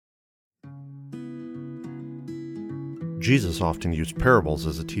Jesus often used parables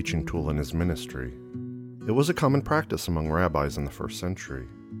as a teaching tool in his ministry. It was a common practice among rabbis in the first century.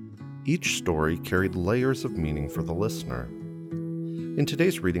 Each story carried layers of meaning for the listener. In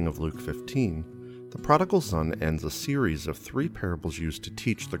today's reading of Luke 15, the prodigal son ends a series of 3 parables used to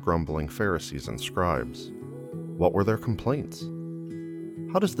teach the grumbling Pharisees and scribes. What were their complaints?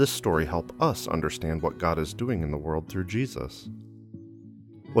 How does this story help us understand what God is doing in the world through Jesus?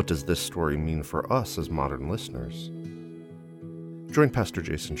 What does this story mean for us as modern listeners? Join Pastor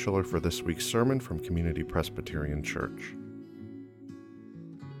Jason Schiller for this week's sermon from Community Presbyterian Church.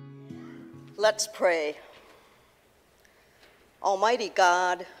 Let's pray. Almighty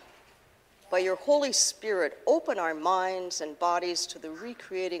God, by your Holy Spirit, open our minds and bodies to the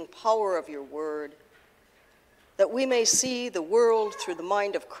recreating power of your word, that we may see the world through the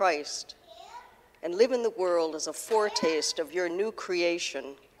mind of Christ and live in the world as a foretaste of your new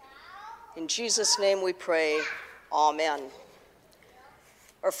creation. In Jesus' name we pray, Amen.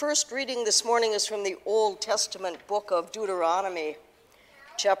 Our first reading this morning is from the Old Testament book of Deuteronomy,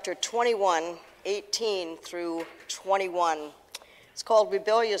 chapter 21, 18 through 21. It's called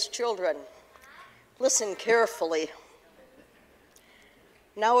Rebellious Children. Listen carefully.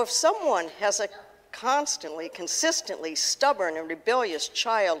 Now, if someone has a consistently stubborn and rebellious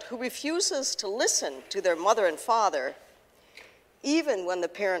child who refuses to listen to their mother and father, even when the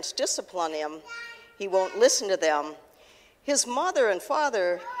parents discipline him, he won't listen to them. His mother and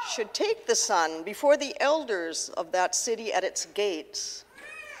father should take the son before the elders of that city at its gates.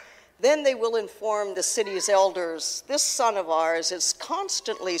 Then they will inform the city's elders, "This son of ours is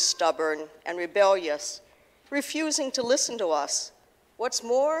constantly stubborn and rebellious, refusing to listen to us. What's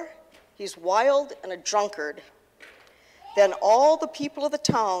more, he's wild and a drunkard." Then all the people of the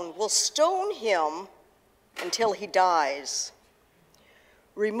town will stone him until he dies.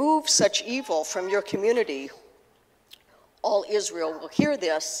 Remove such evil from your community. All Israel will hear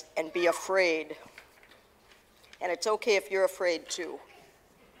this and be afraid. And it's okay if you're afraid too.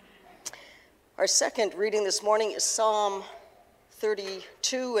 Our second reading this morning is Psalm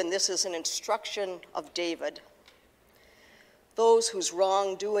 32, and this is an instruction of David. Those whose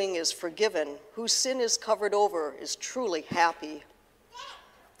wrongdoing is forgiven, whose sin is covered over, is truly happy.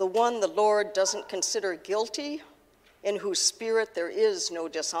 The one the Lord doesn't consider guilty, in whose spirit there is no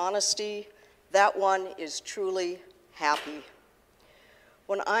dishonesty, that one is truly happy.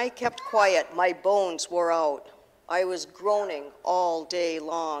 When I kept quiet, my bones wore out. I was groaning all day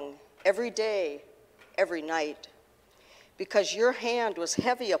long, every day, every night. Because your hand was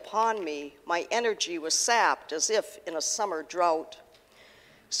heavy upon me, my energy was sapped as if in a summer drought.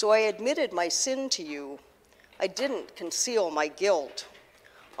 So I admitted my sin to you. I didn't conceal my guilt.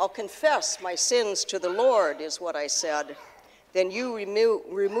 I'll confess my sins to the Lord, is what I said. Then you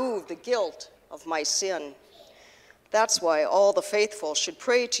remove the guilt of my sin. That's why all the faithful should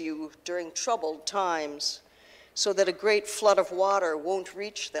pray to you during troubled times, so that a great flood of water won't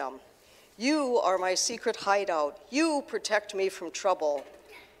reach them. You are my secret hideout. You protect me from trouble.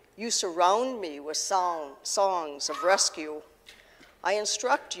 You surround me with songs of rescue. I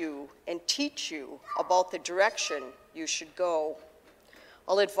instruct you and teach you about the direction you should go.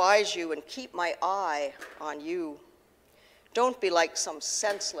 I'll advise you and keep my eye on you. Don't be like some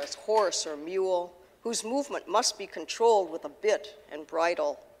senseless horse or mule whose movement must be controlled with a bit and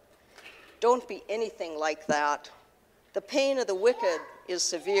bridle. Don't be anything like that. The pain of the wicked is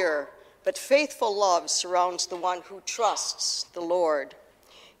severe, but faithful love surrounds the one who trusts the Lord.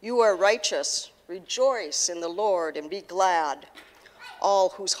 You are righteous. Rejoice in the Lord and be glad. All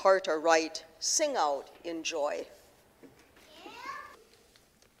whose heart are right, sing out in joy.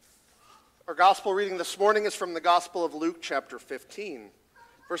 Our gospel reading this morning is from the Gospel of Luke, chapter 15,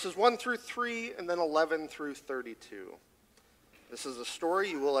 verses 1 through 3, and then 11 through 32. This is a story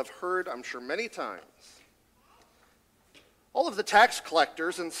you will have heard, I'm sure, many times. All of the tax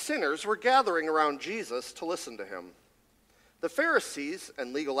collectors and sinners were gathering around Jesus to listen to him. The Pharisees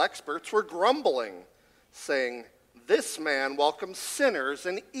and legal experts were grumbling, saying, "This man welcomes sinners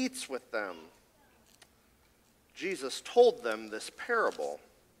and eats with them." Jesus told them this parable.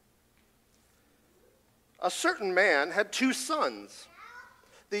 A certain man had 2 sons.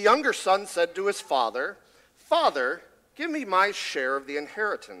 The younger son said to his father, "Father, give me my share of the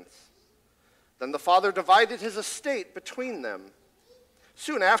inheritance." Then the father divided his estate between them.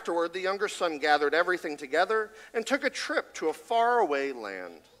 Soon afterward, the younger son gathered everything together and took a trip to a faraway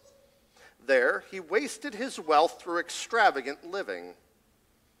land. There, he wasted his wealth through extravagant living.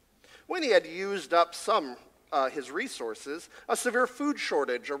 When he had used up his resources, a severe food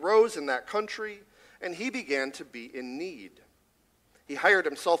shortage arose in that country, and he began to be in need. He hired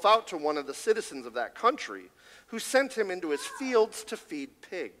himself out to one of the citizens of that country, who sent him into his fields to feed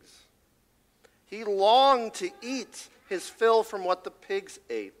pigs. He longed to eat his fill from what the pigs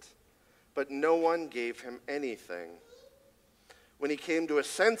ate, but no one gave him anything. When he came to his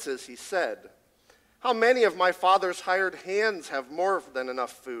senses, he said, "How many of my father's hired hands have more than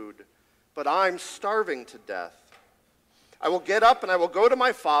enough food, but I'm starving to death? I will get up and I will go to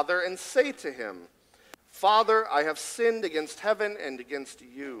my father and say to him, 'Father, I have sinned against heaven and against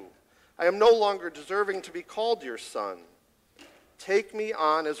you. I am no longer deserving to be called your son. Take me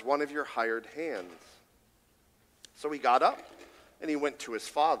on as one of your hired hands.' So he got up and he went to his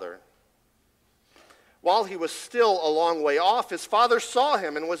father. While he was still a long way off, his father saw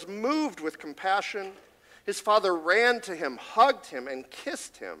him and was moved with compassion. His father ran to him, hugged him, and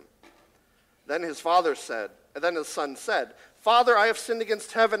kissed him. Then his son said, 'Father, I have sinned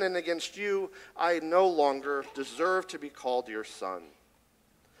against heaven and against you. I no longer deserve to be called your son.'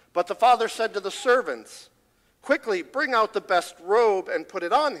 But the father said to the servants, 'Quickly, bring out the best robe and put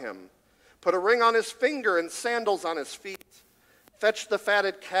it on him. Put a ring on his finger and sandals on his feet. Fetch the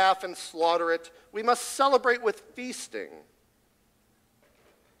fatted calf and slaughter it. We must celebrate with feasting.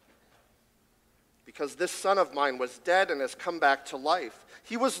 Because this son of mine was dead and has come back to life.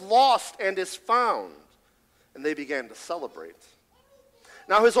 He was lost and is found.' And they began to celebrate.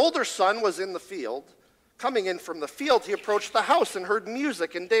 Now his older son was in the field. Coming in from the field, he approached the house and heard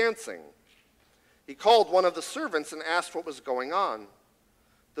music and dancing. He called one of the servants and asked what was going on.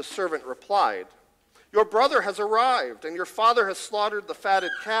 The servant replied, 'Your brother has arrived, and your father has slaughtered the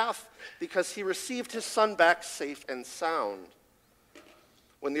fatted calf because he received his son back safe and sound.'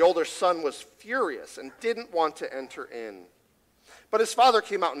 When the older son was furious and didn't want to enter in. But his father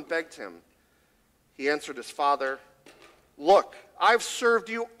came out and begged him. He answered his father, 'Look, I've served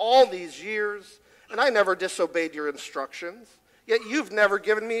you all these years, and I never disobeyed your instructions. Yet you've never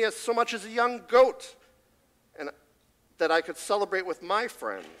given me so much as a young goat and that I could celebrate with my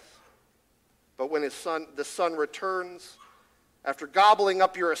friends.' But when the son returns, after gobbling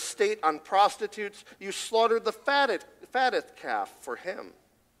up your estate on prostitutes, you slaughtered the fattest calf for him."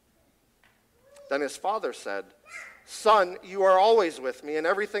 Then his father said, 'Son, you are always with me, and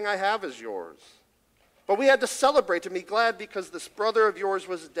everything I have is yours. But we had to celebrate and be glad because this brother of yours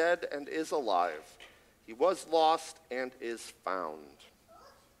was dead and is alive. He was lost and is found.'"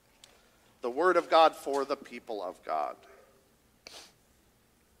 The word of God for the people of God.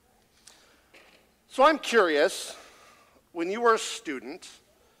 So I'm curious, when you were a student,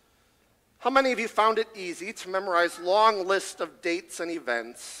 how many of you found it easy to memorize long lists of dates and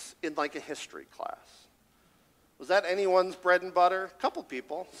events in like a history class? Was that anyone's bread and butter? A couple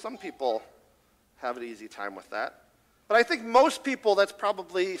people. Some people have an easy time with that. But I think most people, that's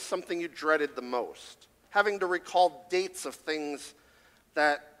probably something you dreaded the most. Having to recall dates of things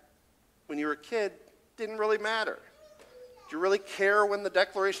that, when you were a kid, didn't really matter. Do you really care when the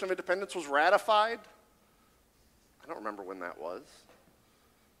Declaration of Independence was ratified? I don't remember when that was.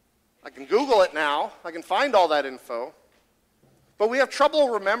 I can Google it now. I can find all that info. But we have trouble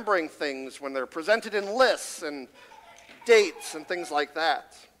remembering things when they're presented in lists and dates and things like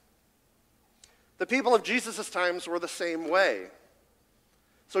that. The people of Jesus' times were the same way.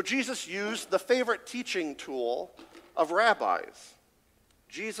 So Jesus used the favorite teaching tool of rabbis.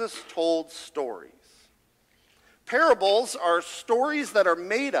 Jesus told stories. Parables are stories that are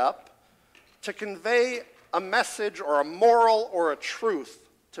made up to convey a message or a moral or a truth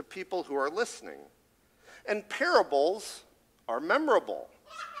to people who are listening. And parables are memorable.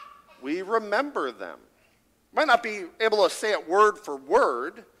 We remember them. Might not be able to say it word for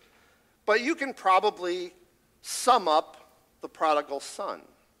word, but you can probably sum up the prodigal son.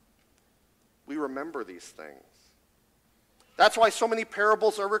 We remember these things. That's why so many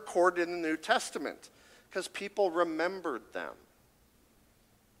parables are recorded in the New Testament, because people remembered them.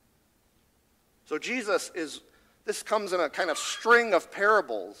 So this comes in a kind of string of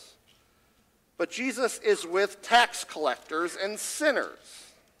parables, but Jesus is with tax collectors and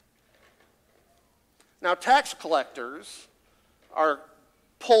sinners. Now, tax collectors are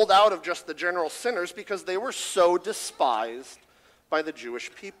pulled out of just the general sinners because they were so despised by the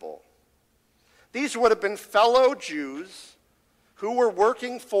Jewish people. These would have been fellow Jews who were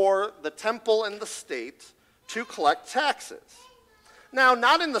working for the temple and the state to collect taxes. Now,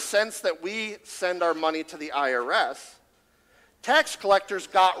 not in the sense that we send our money to the IRS. Tax collectors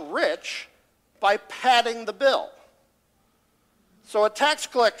got rich by padding the bill. So a tax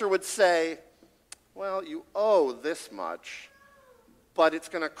collector would say, well, you owe this much, but it's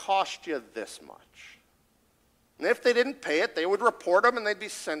going to cost you this much. And if they didn't pay it, they would report them and they'd be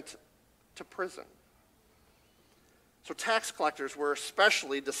sent to prison. So tax collectors were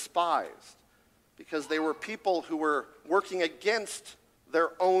especially despised because they were people who were working against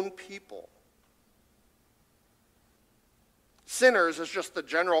their own people. Sinners is just the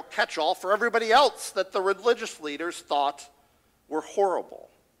general catch-all for everybody else that the religious leaders thought were horrible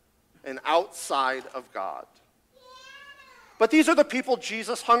and outside of God. But these are the people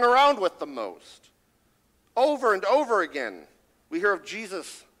Jesus hung around with the most. Over and over again, we hear of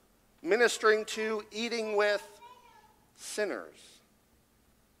Jesus ministering to, eating with sinners,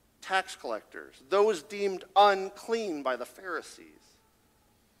 tax collectors, those deemed unclean by the Pharisees.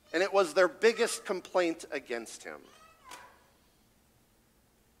 And it was their biggest complaint against him.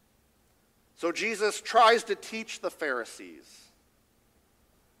 So Jesus tries to teach the Pharisees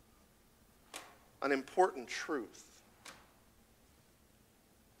an important truth.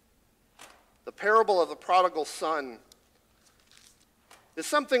 The parable of the prodigal son is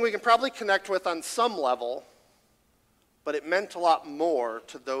something we can probably connect with on some level, but it meant a lot more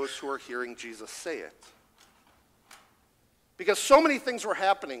to those who are hearing Jesus say it. Because so many things were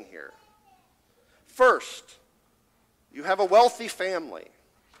happening here. First, you have a wealthy family.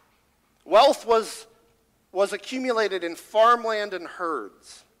 Wealth was accumulated in farmland and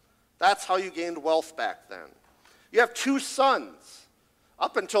herds. That's how you gained wealth back then. You have two sons.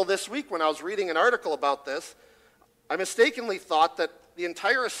 Up until this week when I was reading an article about this, I mistakenly thought that the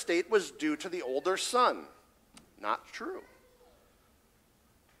entire estate was due to the older son. Not true.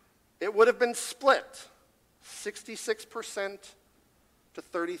 It would have been split 66% to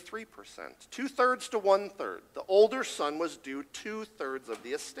 33%, 2/3 to 1/3. The older son was due 2/3 of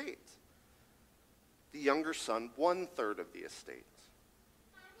the estate. The younger son, 1/3 of the estate.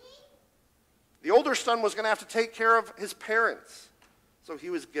 The older son was going to have to take care of his parents, so he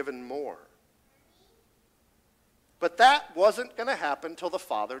was given more. But that wasn't going to happen till the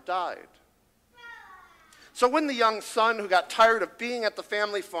father died. So when the young son, who got tired of being at the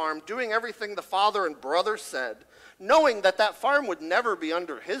family farm, doing everything the father and brother said, knowing that that farm would never be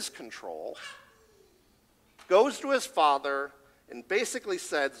under his control, goes to his father and basically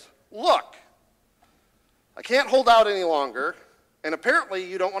says, "Look, I can't hold out any longer, and apparently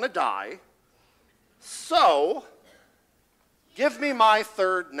you don't want to die, so give me my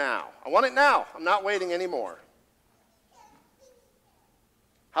third now. I want it now. I'm not waiting anymore."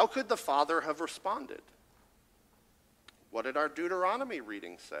 How could the father have responded? What did our Deuteronomy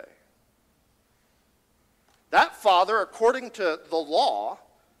reading say? That father, according to the law,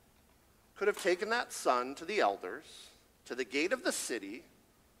 could have taken that son to the elders, to the gate of the city,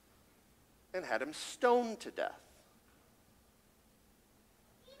 and had him stoned to death.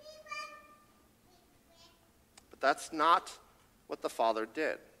 But that's not what the father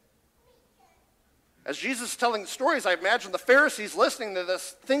did. As Jesus is telling the stories, I imagine the Pharisees listening to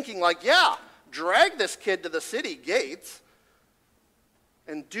this thinking like, yeah, drag this kid to the city gates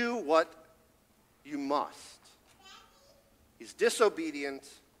and do what you must. He's disobedient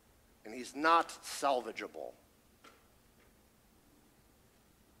and he's not salvageable.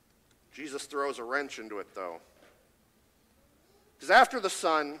 Jesus throws a wrench into it, though. Because after the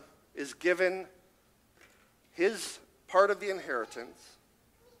son is given his part of the inheritance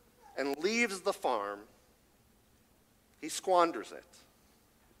and leaves the farm, he squanders it.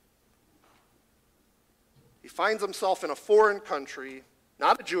 He finds himself in a foreign country,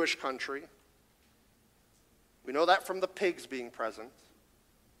 not a Jewish country. We know that from the pigs being present.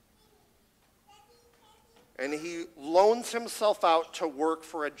 And he loans himself out to work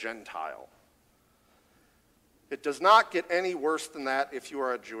for a Gentile. It does not get any worse than that if you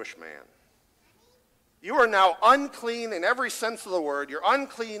are a Jewish man. You are now unclean in every sense of the word. You're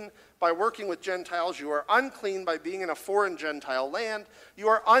unclean by working with Gentiles. You are unclean by being in a foreign Gentile land. You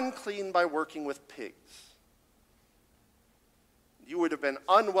are unclean by working with pigs. You would have been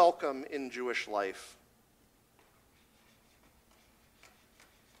unwelcome in Jewish life.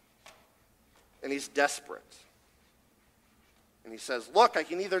 And he's desperate. And he says, look, I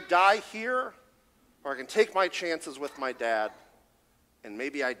can either die here or I can take my chances with my dad and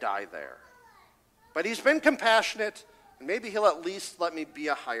maybe I die there. But he's been compassionate and maybe he'll at least let me be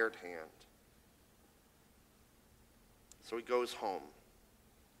a hired hand. So he goes home.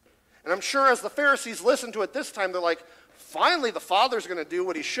 And I'm sure as the Pharisees listen to it this time, they're like, finally the father's going to do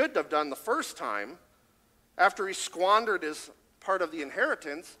what he should have done the first time after he squandered his part of the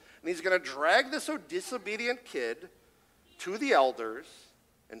inheritance. And he's going to drag this disobedient kid to the elders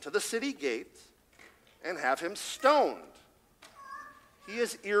and to the city gate and have him stoned. He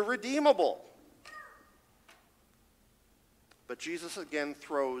is irredeemable. But Jesus again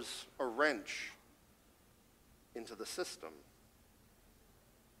throws a wrench into the system.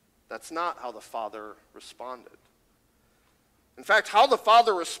 That's not how the father responded. In fact, how the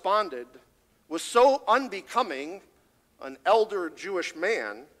father responded was so unbecoming an elder Jewish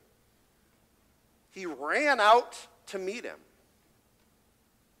man, he ran out to meet him.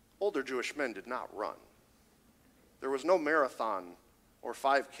 Older Jewish men did not run. There was no marathon or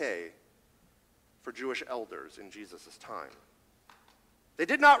 5K for Jewish elders in Jesus' time. They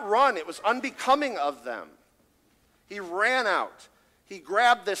did not run. It was unbecoming of them. He ran out. He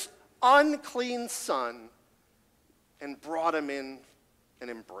grabbed this unclean son and brought him in and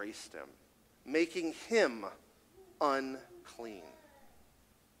embraced him, making him unclean.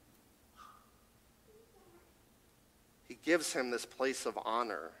 He gives him this place of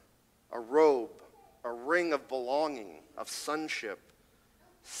honor, a robe, a ring of belonging, of sonship,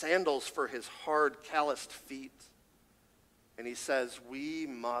 sandals for his hard, calloused feet. And he says, we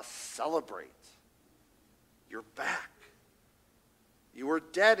must celebrate. You're back. You were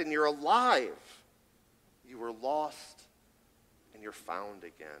dead and you're alive. You were lost and you're found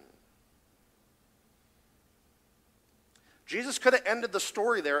again. Jesus could have ended the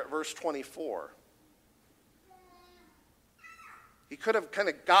story there at verse 24. He could have kind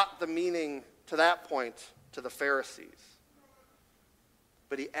of got the meaning to that point to the Pharisees.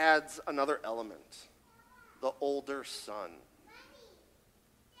 But he adds another element, the older son.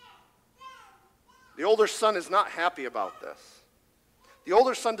 The older son is not happy about this. The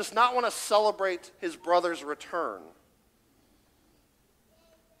older son does not want to celebrate his brother's return.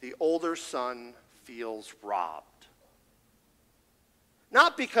 The older son feels robbed.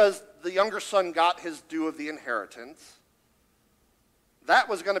 Not because the younger son got his due of the inheritance. That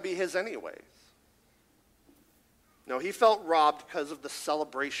was going to be his anyways. No, he felt robbed because of the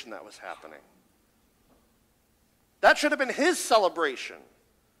celebration that was happening. That should have been his celebration.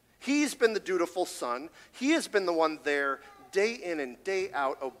 He's been the dutiful son. He has been the one there day in and day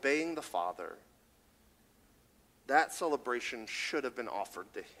out obeying the Father. That celebration should have been offered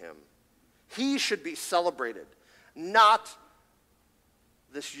to him. He should be celebrated, not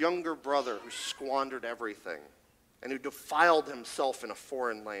this younger brother who squandered everything and who defiled himself in a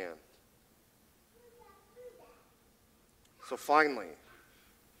foreign land. So finally,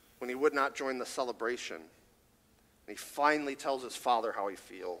 when he would not join the celebration, he finally tells his father how he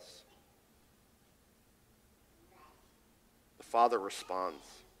feels. The father responds,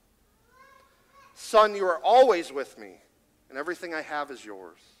 "Son, you are always with me, and everything I have is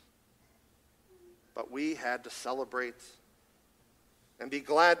yours. But we had to celebrate and be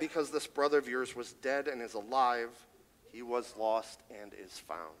glad because this brother of yours was dead and is alive. He was lost and is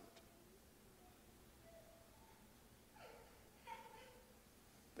found."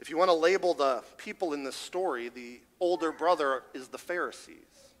 If you want to label the people in this story, the older brother is the Pharisees.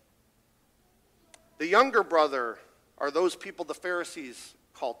 The younger brother are those people the Pharisees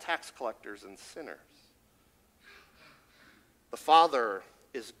call tax collectors and sinners. The father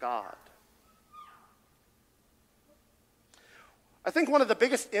is God. I think one of the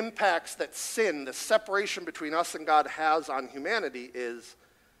biggest impacts that sin, the separation between us and God, has on humanity is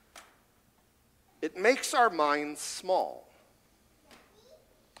it makes our minds small.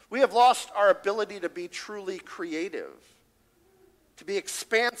 We have lost our ability to be truly creative, to be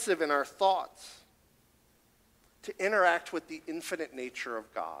expansive in our thoughts, to interact with the infinite nature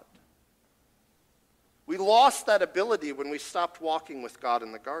of God. We lost that ability when we stopped walking with God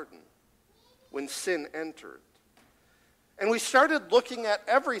in the garden, when sin entered. And we started looking at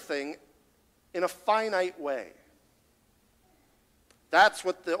everything in a finite way. That's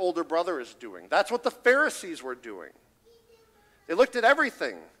what the older brother is doing. That's what the Pharisees were doing. They looked at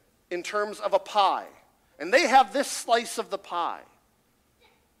everything in terms of a pie. And they have this slice of the pie.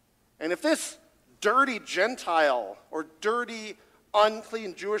 And if this dirty Gentile or dirty,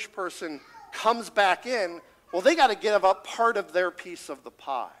 unclean Jewish person comes back in, well, they got to give up part of their piece of the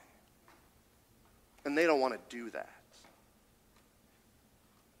pie. And they don't want to do that.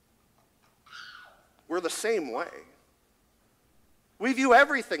 We're the same way. We view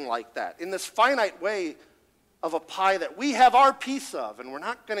everything like that, in this finite way of a pie that we have our piece of, and we're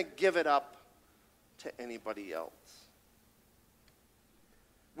not going to give it up to anybody else.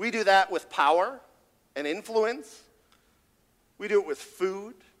 We do that with power and influence. We do it with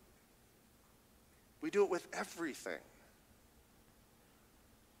food. We do it with everything.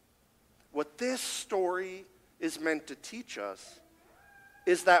 What this story is meant to teach us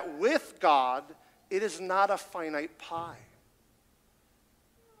is that with God, it is not a finite pie.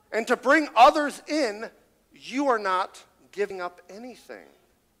 And to bring others in, you are not giving up anything.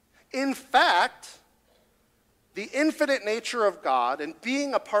 In fact, the infinite nature of God and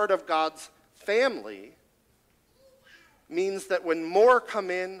being a part of God's family means that when more come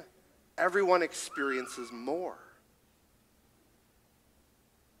in, everyone experiences more.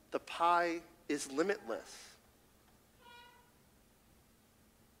 the pie is limitless.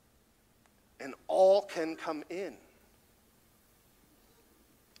 And all can come in.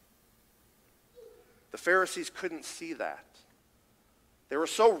 The Pharisees couldn't see that. They were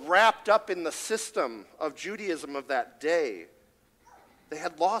so wrapped up in the system of Judaism of that day, they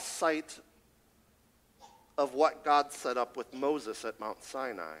had lost sight of what God set up with Moses at Mount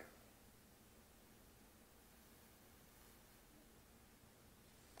Sinai.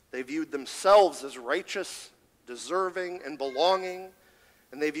 They viewed themselves as righteous, deserving, and belonging,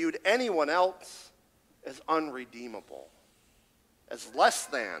 and they viewed anyone else as unredeemable, as less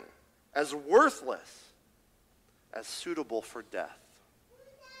than, as worthless, as suitable for death.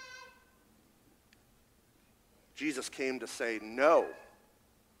 Jesus came to say, no.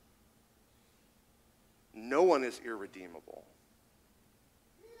 No one is irredeemable.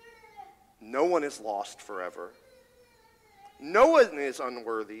 No one is lost forever. No one is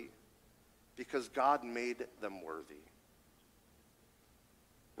unworthy because God made them worthy.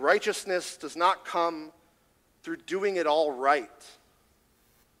 Righteousness does not come through doing it all right.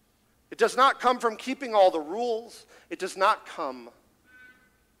 It does not come from keeping all the rules. It does not come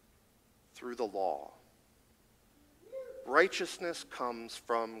through the law. Righteousness comes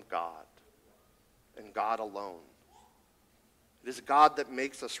from God and God alone. It is God that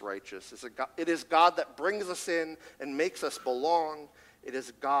makes us righteous. It is God that brings us in and makes us belong. It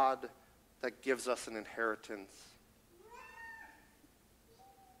is God that gives us an inheritance.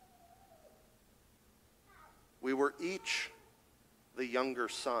 We were each the younger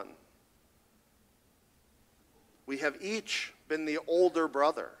son. We have each been the older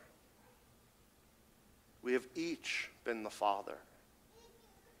brother. We have each been the father.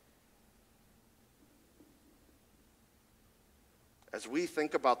 As we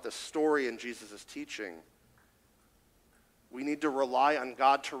think about this story in Jesus' teaching, we need to rely on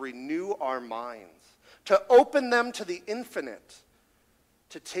God to renew our minds, to open them to the infinite,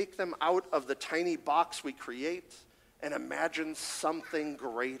 to take them out of the tiny box we create and imagine something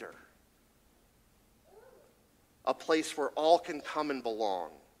greater. A place where all can come and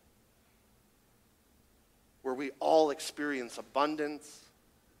belong, where we all experience abundance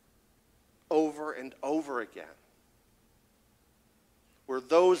over and over again, where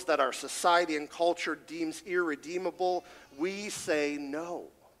those that our society and culture deems irredeemable, we say no.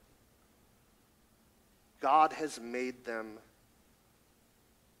 God has made them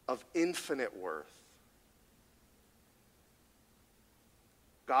of infinite worth.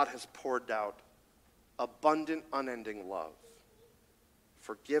 God has poured out abundant, unending love,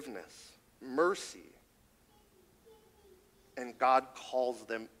 forgiveness, mercy, and God calls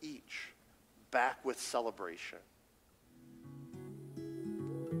them each back with celebration.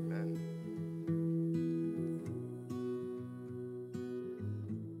 Amen.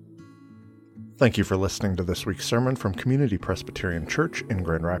 Thank you for listening to this week's sermon from Community Presbyterian Church in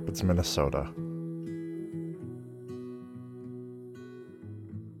Grand Rapids, Minnesota.